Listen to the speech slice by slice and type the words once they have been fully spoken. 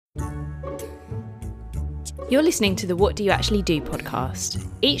You're listening to the What Do You Actually Do podcast.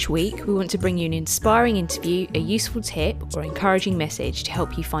 Each week, we want to bring you an inspiring interview, a useful tip, or encouraging message to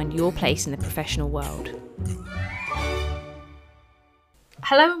help you find your place in the professional world.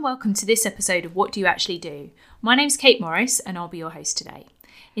 Hello and welcome to this episode of What Do You Actually Do? My name's Kate Morris and I'll be your host today.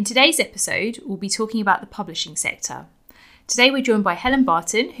 In today's episode, we'll be talking about the publishing sector. Today we're joined by Helen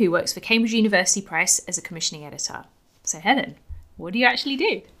Barton, who works for Cambridge University Press as a commissioning editor. So Helen, what do you actually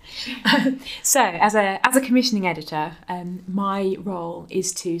do? So, as a commissioning editor, my role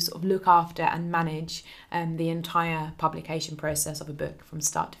is to sort of look after and manage the entire publication process of a book from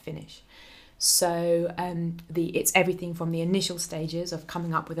start to finish. So, it's everything from the initial stages of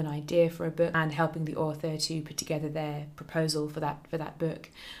coming up with an idea for a book and helping the author to put together their proposal for that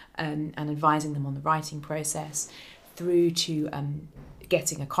book, and advising them on the writing process, through to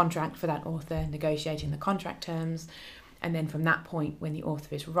getting a contract for that author, negotiating the contract terms. And then from that point, when the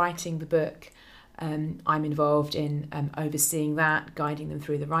author is writing the book, I'm involved in overseeing that, guiding them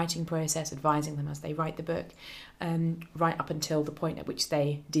through the writing process, advising them as they write the book, right up until the point at which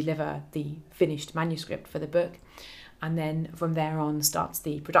they deliver the finished manuscript for the book. And then from there on starts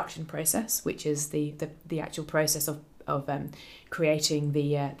the production process, which is the actual process of creating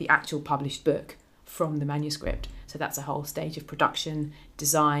the actual published book from the manuscript. So that's a whole stage of production,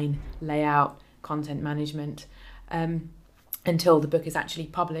 design, layout, content management, until the book is actually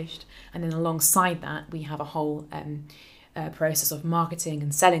published. And then alongside that, we have a whole process of marketing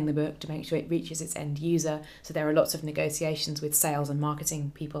and selling the book to make sure it reaches its end user. So there are lots of negotiations with sales and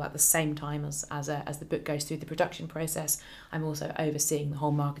marketing people at the same time as the book goes through the production process. I'm also overseeing the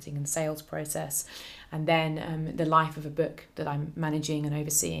whole marketing and sales process. And then the life of a book that I'm managing and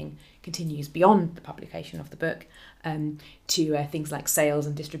overseeing continues beyond the publication of the book, to things like sales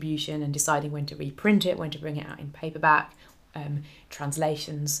and distribution and deciding when to reprint it, when to bring it out in paperback,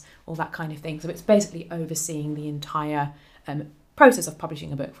 translations, all that kind of thing. So it's basically overseeing the entire process of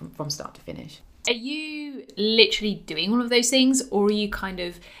publishing a book from start to finish. Are you literally doing all of those things, or are you kind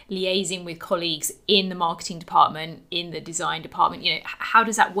of liaising with colleagues in the marketing department, in the design department? You know, how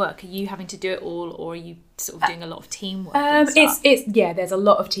does that work? Are you having to do it all, or are you sort of doing a lot of teamwork? There's a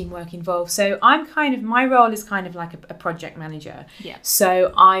lot of teamwork involved. So my role is kind of like a project manager. Yeah.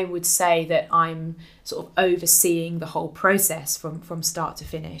 So I would say that I'm sort of overseeing the whole process from start to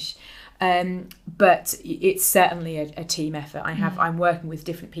finish. But it's certainly a team effort. I'm working with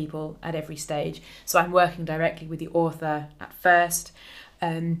different people at every stage. So I'm working directly with the author at first.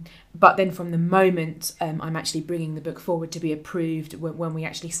 But then from the moment I'm actually bringing the book forward to be approved, when we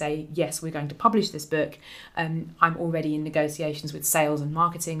actually say, yes, we're going to publish this book, I'm already in negotiations with sales and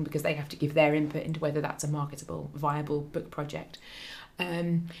marketing, because they have to give their input into whether that's a marketable, viable book project.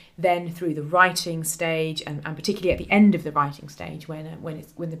 Then through the writing stage, and particularly at the end of the writing stage, when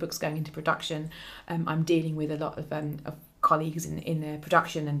the book's going into production, I'm dealing with a lot of colleagues in the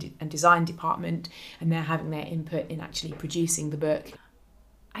production and design department, and they're having their input in actually producing the book.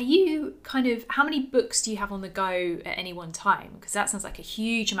 Are you how many books do you have on the go at any one time? Because that sounds like a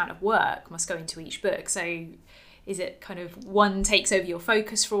huge amount of work must go into each book. So is it kind of one takes over your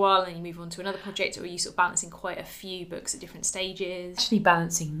focus for a while and you move on to another project, or are you sort of balancing quite a few books at different stages? Actually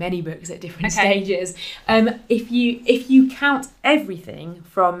balancing many books at different stages. If you count everything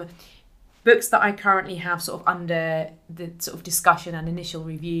from books that I currently have sort of under the sort of discussion and initial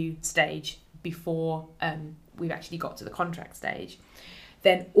review stage before we've actually got to the contract stage,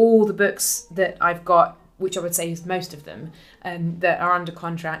 then all the books that I've got, which I would say is most of them, that are under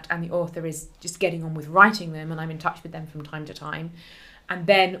contract and the author is just getting on with writing them, and I'm in touch with them from time to time. And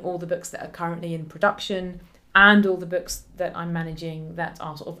then all the books that are currently in production, and all the books that I'm managing that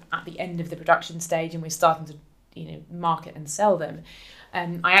are sort of at the end of the production stage and we're starting to market and sell them.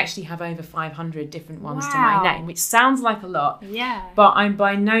 I actually have over 500 different ones to my name, which sounds like a lot, but I'm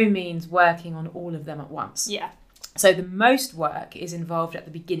by no means working on all of them at once. Yeah. So the most work is involved at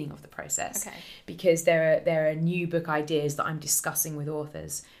the beginning of the process, because there are new book ideas that I'm discussing with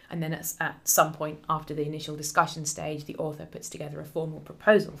authors, and then at some point after the initial discussion stage, the author puts together a formal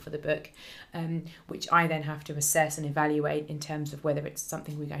proposal for the book, which I then have to assess and evaluate in terms of whether it's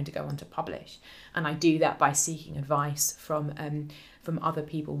something we're going to go on to publish. And I do that by seeking advice from other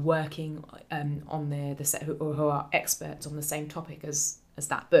people working on the set who are experts on the same topic as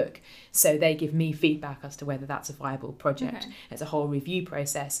that book. So they give me feedback as to whether that's a viable project. It's a whole review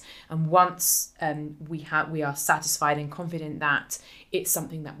process, and once we are satisfied and confident that it's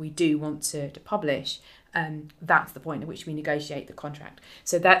something that we do want to publish, that's the point at which we negotiate the contract.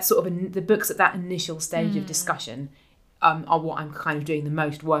 So that's sort of the books at that initial stage of discussion are what I'm kind of doing the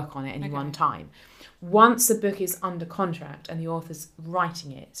most work on at any one time. Once the book is under contract and the author's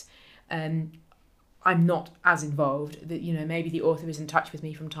writing it, I'm not as involved. That, you know, maybe the author is in touch with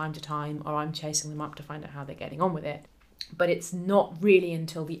me from time to time, or I'm chasing them up to find out how they're getting on with it. But it's not really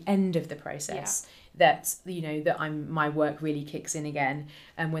until the end of the process that, you know, that my work really kicks in again,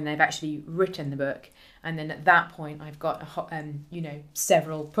 and when they've actually written the book. And then at that point, I've got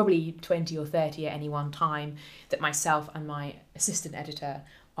several, probably 20 or 30 at any one time, that myself and my assistant editor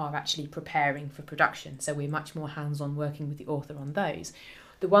are actually preparing for production. So we're much more hands-on working with the author on those.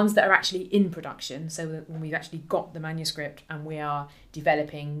 The ones that are actually in production, so when we've actually got the manuscript and we are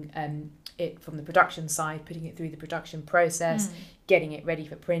developing it from the production side, putting it through the production process, getting it ready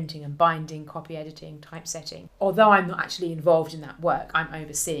for printing and binding, copy editing, typesetting. Although I'm not actually involved in that work, I'm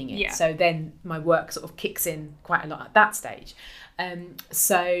overseeing it. Yeah. So then my work sort of kicks in quite a lot at that stage. And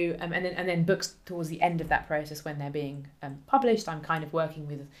then books towards the end of that process, when they're being published, I'm kind of working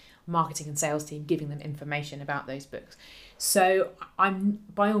with marketing and sales team, giving them information about those books. So I'm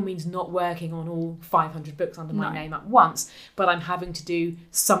by all means not working on all 500 books under my name at once, but I'm having to do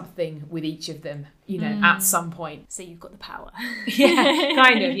something with each of them, you know, at some point. So you've got the power. Yeah,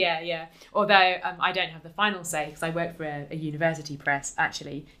 kind of, yeah. Although I don't have the final say, because I work for a university press.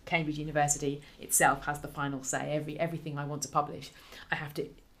 Actually, Cambridge University itself has the final say. Everything I want to publish, I have to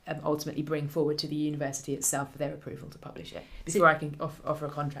ultimately bring forward to the university itself for their approval to publish it before I can offer a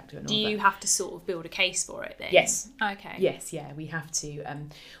contract to an author. Do you have to sort of build a case for it then? Yes. Okay. Yes, yeah. We have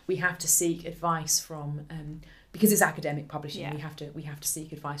to seek advice from because it's academic publishing. Yeah. We have to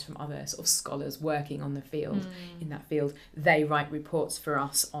seek advice from other sort of scholars working on the field in that field. They write reports for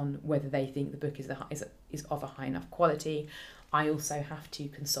us on whether they think the book is of a high enough quality. I also have to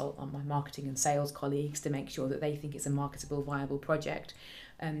consult on my marketing and sales colleagues to make sure that they think it's a marketable, viable project.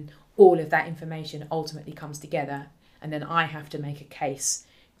 All of that information ultimately comes together, and then I have to make a case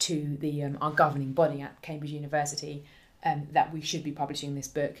to the our governing body at Cambridge University that we should be publishing this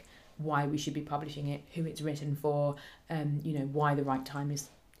book, why we should be publishing it, who it's written for, why the right time is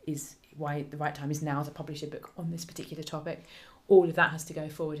now to publish a book on this particular topic. All of that has to go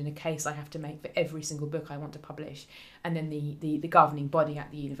forward in a case I have to make for every single book I want to publish, and then the governing body at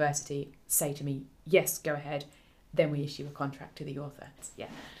the university say to me, yes, go ahead. Then we issue a contract to the author. Yeah.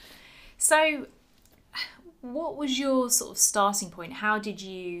 So what was your sort of starting point? How did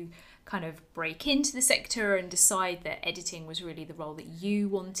you kind of break into the sector and decide that editing was really the role that you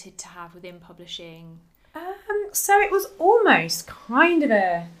wanted to have within publishing? So it was almost kind of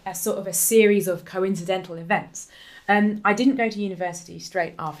a sort of a series of coincidental events. I didn't go to university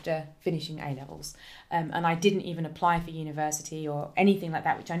straight after finishing A-levels, and I didn't even apply for university or anything like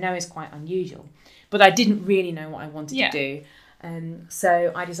that, which I know is quite unusual, but I didn't really know what I wanted to do.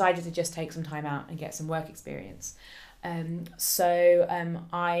 So I decided to just take some time out and get some work experience.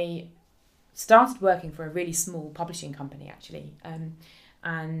 I started working for a really small publishing company, actually,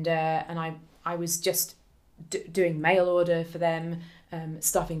 and I was just doing mail order for them,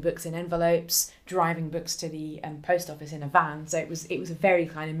 stuffing books in envelopes, driving books to the post office in a van. So it was a very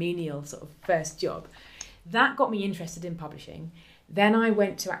kind of menial sort of first job. That got me interested in publishing. Then I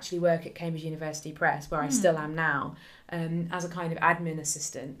went to actually work at Cambridge University Press, where I still am now, as a kind of admin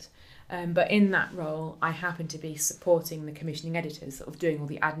assistant. But in that role, I happened to be supporting the commissioning editors, sort of doing all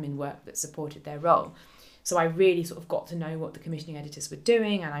the admin work that supported their role. So I really sort of got to know what the commissioning editors were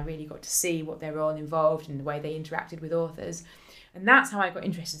doing, and I really got to see what their role involved and the way they interacted with authors. And that's how I got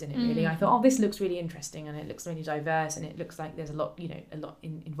interested in it, really. I thought, this looks really interesting, and it looks really diverse, and it looks like there's a lot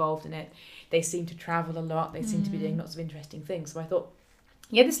involved in it. They seem to travel a lot. They seem to be doing lots of interesting things. So I thought,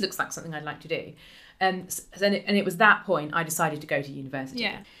 yeah, this looks like something I'd like to do. And it was that point I decided to go to university.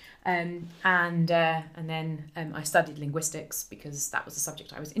 Yeah. And then I studied linguistics because that was the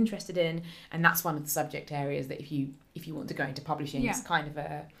subject I was interested in, and that's one of the subject areas that if you want to go into publishing, it's kind of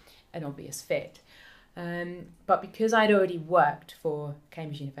an obvious fit. But because I'd already worked for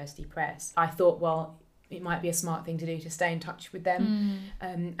Cambridge University Press, I thought, well, it might be a smart thing to do to stay in touch with them.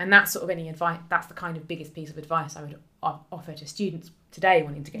 And that's sort of any advice. That's the kind of biggest piece of advice I would offer to students today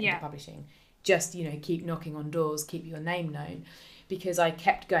wanting to get into publishing. Just, keep knocking on doors, keep your name known. Because I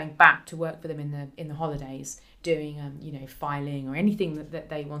kept going back to work for them in the holidays, doing filing or anything that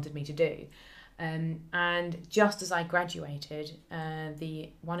they wanted me to do. And just as I graduated,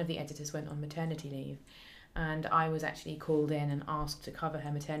 one of the editors went on maternity leave, and I was actually called in and asked to cover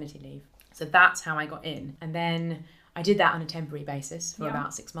her maternity leave. So that's how I got in. And then I did that on a temporary basis for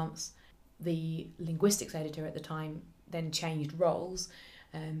about 6 months. The linguistics editor at the time then changed roles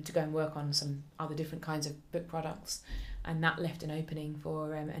to go and work on some other different kinds of book products. And that left an opening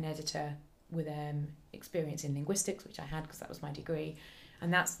for an editor with experience in linguistics, which I had because that was my degree.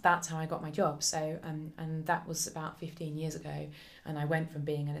 And that's how I got my job. So and that was about 15 years ago, and I went from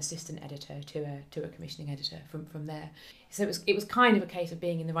being an assistant editor to a commissioning editor from there. So it was kind of a case of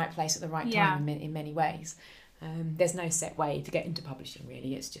being in the right place at the right time in many ways. There's no set way to get into publishing,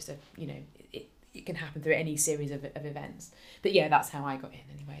 really. It's just it can happen through any series of events. But yeah, that's how I got in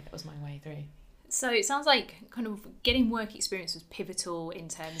anyway. That was my way through. So it sounds like kind of getting work experience was pivotal in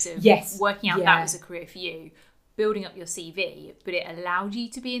terms of working out that was a career for you, building up your CV, but it allowed you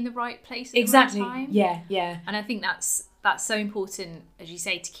to be in the right place at the right time. Yeah. And I think that's so important, as you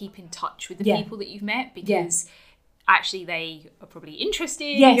say, to keep in touch with the people that you've met, because actually they are probably interested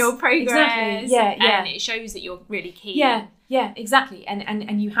in your progress. Exactly. And it shows that you're really keen. Yeah, exactly.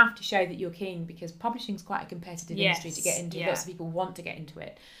 And you have to show that you're keen, because publishing is quite a competitive industry to get into. Lots of people want to get into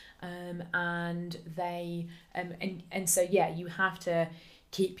it. And they and so you have to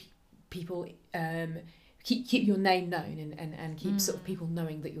keep people keep your name known and keep sort of people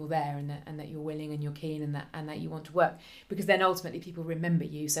knowing that you're there and that you're willing and you're keen and that you want to work, because then ultimately people remember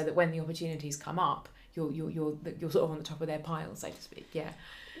you, so that when the opportunities come up, you're sort of on the top of their pile, so to speak.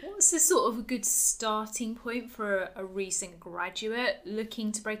 What's the sort of a good starting point for a recent graduate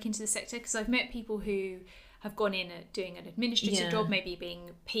looking to break into the sector? Because I've met people who have gone in at doing an administrative job, maybe being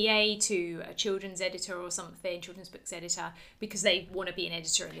PA to a children's editor or something, children's books editor, because they want to be an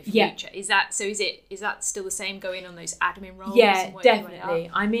editor in the future. Is that still the same, going on those admin roles? Yeah, definitely.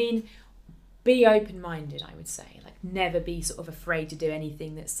 I mean, be open-minded, I would say. Like, never be sort of afraid to do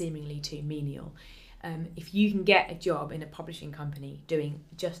anything that's seemingly too menial. If you can get a job in a publishing company doing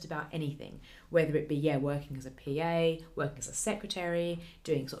just about anything, whether it be working as a PA, working as a secretary,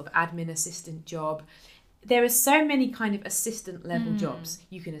 doing sort of admin assistant job, there are so many kind of assistant level jobs.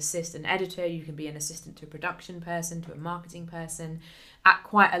 You can assist an editor, you can be an assistant to a production person, to a marketing person at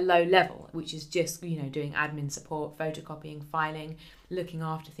quite a low level, which is just, doing admin support, photocopying, filing, looking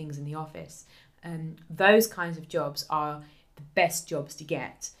after things in the office. Those kinds of jobs are the best jobs to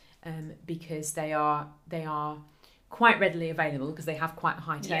get, because they are quite readily available, because they have quite a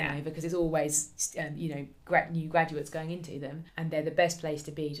high turnover, because it's always new graduates going into them, and they're the best place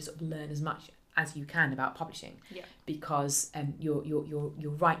to be to sort of learn as much as you can about publishing, because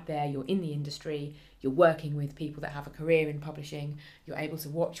you're right there, you're in the industry, you're working with people that have a career in publishing, you're able to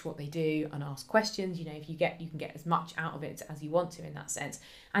watch what they do and ask questions. You can get as much out of it as you want to in that sense,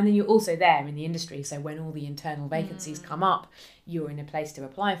 and then you're also there in the industry, so when all the internal vacancies come up, you're in a place to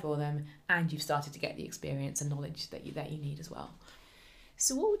apply for them, and you've started to get the experience and knowledge that you need as well.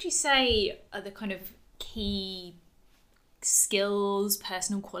 So what would you say are the kind of key skills,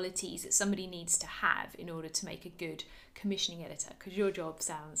 personal qualities that somebody needs to have in order to make a good commissioning editor? Because your job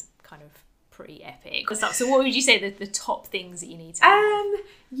sounds kind of pretty epic. So what would you say the top things that you need to have?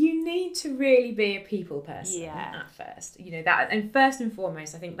 You need to really be a people person at first. That, and first and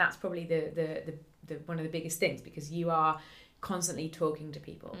foremost, I think that's probably the one of the biggest things, because you are constantly talking to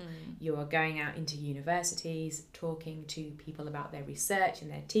people. You are going out into universities, talking to people about their research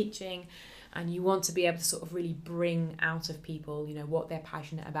and their teaching, and you want to be able to sort of really bring out of people, what they're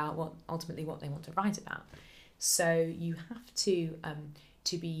passionate about, what they want to write about. So you have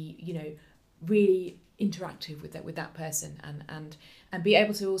to be, really interactive with that person, and be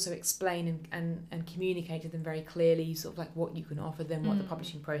able to also explain and communicate to them very clearly, sort of like what you can offer them, what the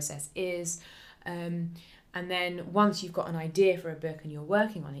publishing process is. And then once you've got an idea for a book and you're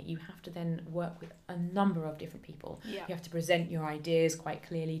working on it, you have to then work with a number of different people. You have to present your ideas quite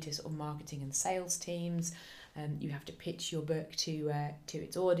clearly to sort of marketing and sales teams. You have to pitch your book to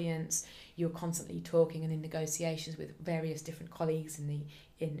its audience. You're constantly talking and in negotiations with various different colleagues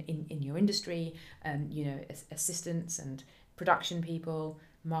in your industry, assistants and production people,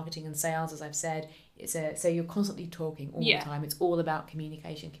 marketing and sales, as I've said. So you're constantly talking all the time. It's all about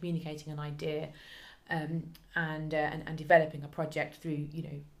communicating an idea. And developing a project through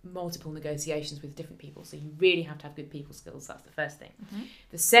multiple negotiations with different people. So you really have to have good people skills. That's the first thing.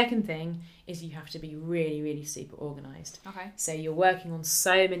 The second thing is you have to be really, really super organised. So you're working on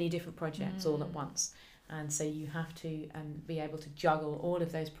so many different projects all at once, and so you have to be able to juggle all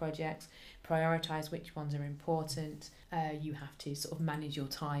of those projects, prioritise which ones are important. You have to sort of manage your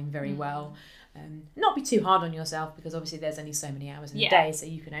time very well. Not be too hard on yourself, because obviously there's only so many hours in a day, so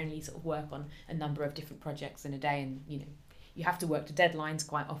you can only sort of work on a number of different projects in a day, and you have to work to deadlines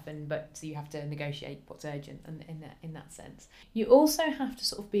quite often, but so you have to negotiate what's urgent in that sense. You also have to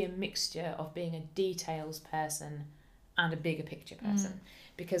sort of be a mixture of being a details person and a bigger picture person,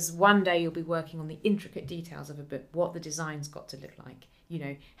 because one day you'll be working on the intricate details of a book, what the design's got to look like,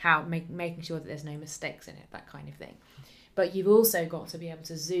 how making sure that there's no mistakes in it, that kind of thing. But you've also got to be able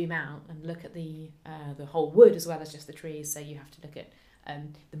to zoom out and look at the whole wood as well as just the trees. So you have to look at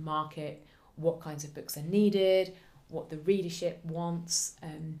the market, what kinds of books are needed, what the readership wants,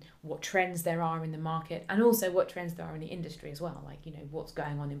 what trends there are in the market, and also what trends there are in the industry as well, like, you know, what's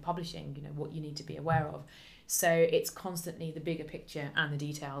going on in publishing, you know, what you need to be aware of. So it's constantly the bigger picture and the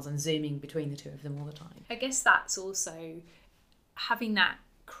details and zooming between the two of them all the time. I guess that's also having that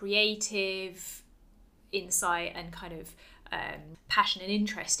creative insight and kind of passion and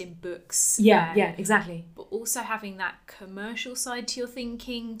interest in books. Yeah, exactly. But also having that commercial side to your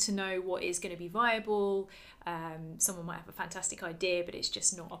thinking to know what is going to be viable. Someone might have a fantastic idea, but it's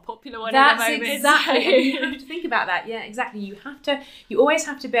just not a popular one at the moment. Exactly. You have to think about that. Yeah, exactly. You always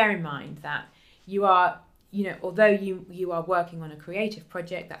have to bear in mind that you are, you know, although you are working on a creative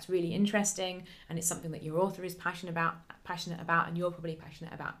project that's really interesting and it's something that your author is passionate about and you're probably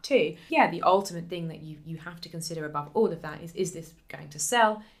passionate about too. Yeah, the ultimate thing that you have to consider above all of that is this going to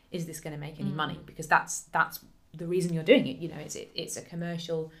sell? Is this going to make any money? Because that's the reason you're doing it. You know, it's a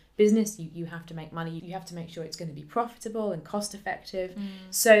commercial business. You have to make money. You have to make sure it's going to be profitable and cost effective.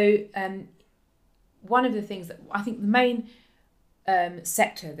 So one of the things that I think the main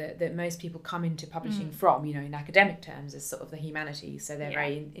sector that most people come into publishing from, you know, in academic terms, is sort of the humanities. So they're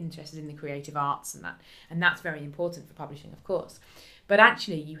very interested in the creative arts and that's very important for publishing, of course. But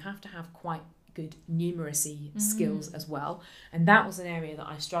actually, you have to have quite good numeracy skills as well, and that was an area that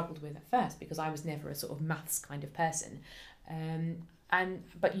I struggled with at first because I was never a sort of maths kind of person.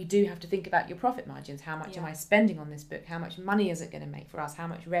 But you do have to think about your profit margins. How much am I spending on this book? How much money is it going to make for us? How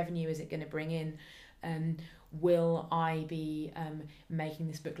much revenue is it going to bring in? Will I be making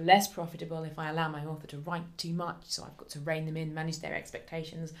this book less profitable if I allow my author to write too much? So I've got to rein them in, manage their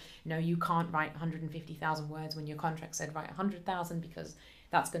expectations. No, you can't write 150,000 words when your contract said write 100,000 because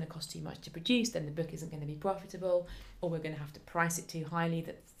that's going to cost too much to produce. Then the book isn't going to be profitable, or we're going to have to price it too highly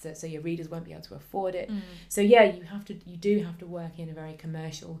so your readers won't be able to afford it. So yeah, you do have to work in a very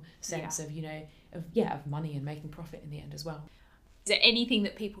commercial sense of, you know, of money and making profit in the end as well. Is there anything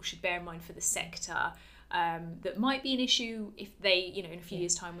that people should bear in mind for the sector that might be an issue if they, you know, in a few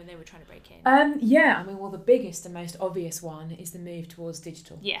years' time when they were trying to break in? I mean, well, the biggest and most obvious one is the move towards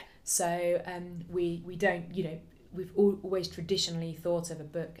digital. Yeah. So we don't, you know, we've always traditionally thought of a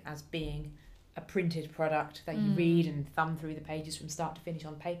book as being a printed product that you read and thumb through the pages from start to finish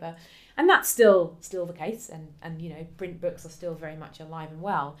on paper, and that's still the case, and you know, print books are still very much alive and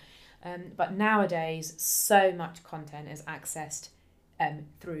well. But nowadays, so much content is accessed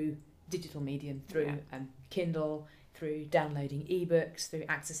through digital medium, through Kindle, through downloading ebooks, through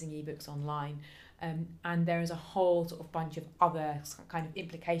accessing ebooks online, and there is a whole sort of bunch of other kind of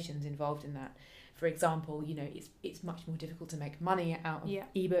implications involved in that. For example, you know, it's much more difficult to make money out of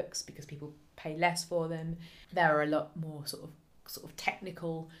ebooks because people pay less for them. There are a lot more sort of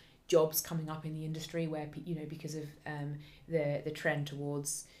technical jobs coming up in the industry where, you know, because of the trend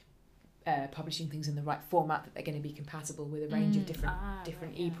towards publishing things in the right format, that they're going to be compatible with a range of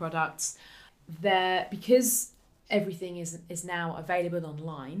different e-products. Because everything is now available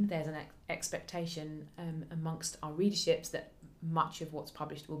online, there's an expectation amongst our readerships that much of what's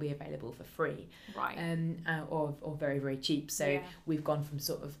published will be available for free, right? Or very, very cheap. So we've gone from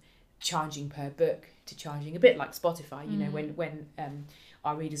sort of charging per book to charging a bit like Spotify. You know, when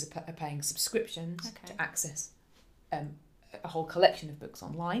our readers are paying subscriptions to access a whole collection of books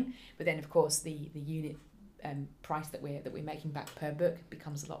online, but then of course the unit price that we're making back per book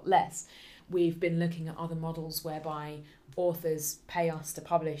becomes a lot less. We've been looking at other models whereby authors pay us to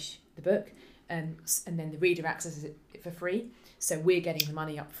publish the book, and then the reader accesses it for free. So we're getting the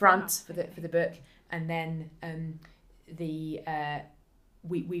money up front for the book, and then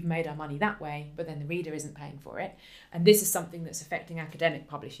we've made our money that way, but then the reader isn't paying for it. And this is something that's affecting academic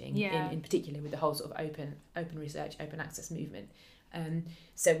publishing in particular, with the whole sort of open research, open access movement.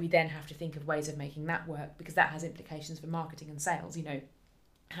 So we then have to think of ways of making that work, because that has implications for marketing and sales. You know,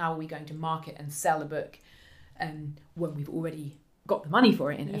 how are we going to market and sell a book when we've already got the money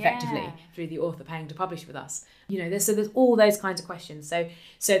for it effectively through the author paying to publish with us? You know, there's all those kinds of questions.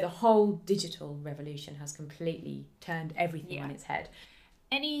 So the whole digital revolution has completely turned everything on its head.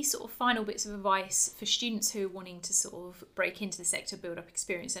 Any sort of final bits of advice for students who are wanting to sort of break into the sector, build up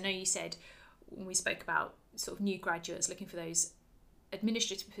experience? I know you said when we spoke about sort of new graduates looking for those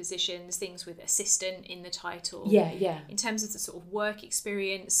administrative positions, things with assistant in the title. Yeah. In terms of the sort of work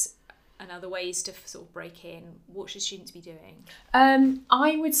experience and other ways to sort of break in, what should students be doing?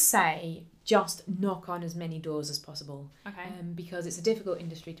 I would say just knock on as many doors as possible. Okay. Because it's a difficult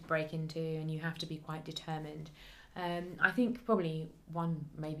industry to break into, and you have to be quite determined. I think probably one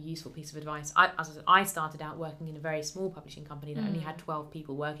maybe useful piece of advice, I started out working in a very small publishing company that only had 12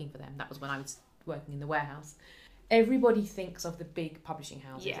 people working for them. That was when I was working in the warehouse. everybody thinks of the big publishing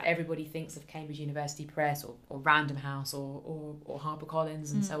houses. Yeah. Everybody thinks of Cambridge University Press or Random House or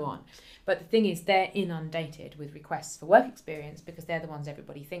HarperCollins and so on. But the thing is, they're inundated with requests for work experience because they're the ones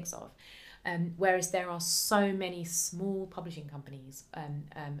everybody thinks of. Whereas there are so many small publishing companies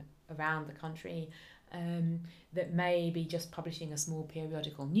around the country that may be just publishing a small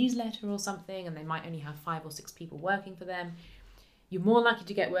periodical newsletter or something, and they might only have 5 or 6 people working for them. You're more likely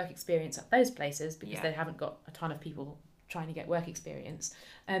to get work experience at those places because they haven't got a ton of people trying to get work experience,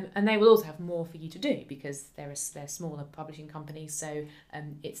 and they will also have more for you to do because they're smaller publishing companies, so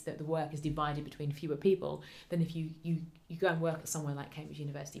it's that the work is divided between fewer people than if you go and work at somewhere like Cambridge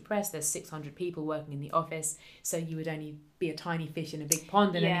University Press. There's 600 people working in the office, so you would only be a tiny fish in a big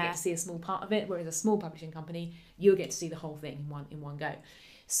pond and only get to see a small part of it, whereas a small publishing company, you'll get to see the whole thing in one go.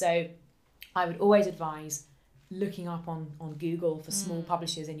 So I would always advise looking up on Google for small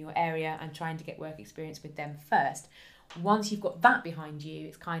publishers in your area and trying to get work experience with them first. Once you've got that behind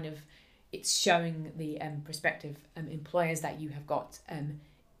you, it's showing the prospective employers that you have got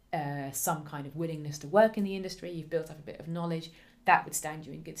some kind of willingness to work in the industry. You've built up a bit of knowledge that would stand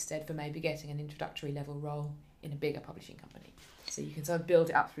you in good stead for maybe getting an introductory level role in a bigger publishing company. So you can sort of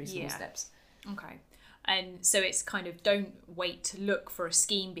build it up through small steps. Okay. And so it's kind of, don't wait to look for a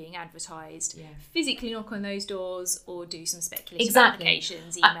scheme being advertised. Yeah. Physically knock on those doors or do some speculative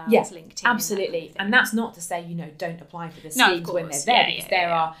applications, emails, LinkedIn. Absolutely. And that's not to say, don't apply for the schemes when they're there,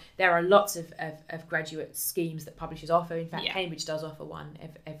 because there are lots of graduate schemes that publishers offer. In fact, Cambridge does offer one,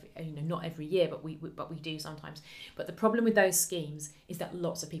 not every year, but we do sometimes. But the problem with those schemes is that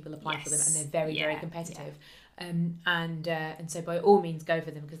lots of people apply for them and they're very, very competitive. Yeah. And so by all means go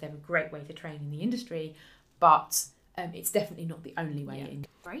for them because they're a great way to train in the industry, but it's definitely not the only way in.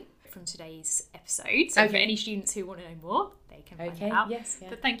 Great from today's episode. So for any students who want to know more, they can find it out. Yes,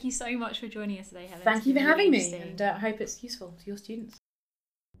 But thank you so much for joining us today, Helen. Thank you for having me, and I hope it's useful to your students.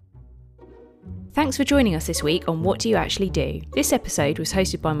 Thanks for joining us this week on What Do You Actually Do? This episode was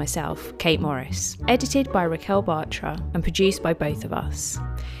hosted by myself, Kate Morris, edited by Raquel Bartra, and produced by both of us.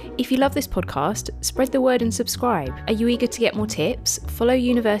 If you love this podcast, spread the word and subscribe. Are you eager to get more tips? Follow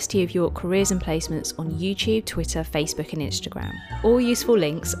University of York Careers and Placements on YouTube, Twitter, Facebook and Instagram. All useful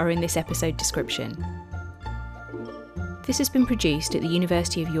links are in this episode description. This has been produced at the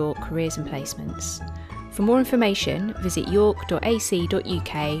University of York Careers and Placements. For more information, visit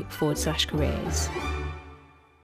york.ac.uk/careers.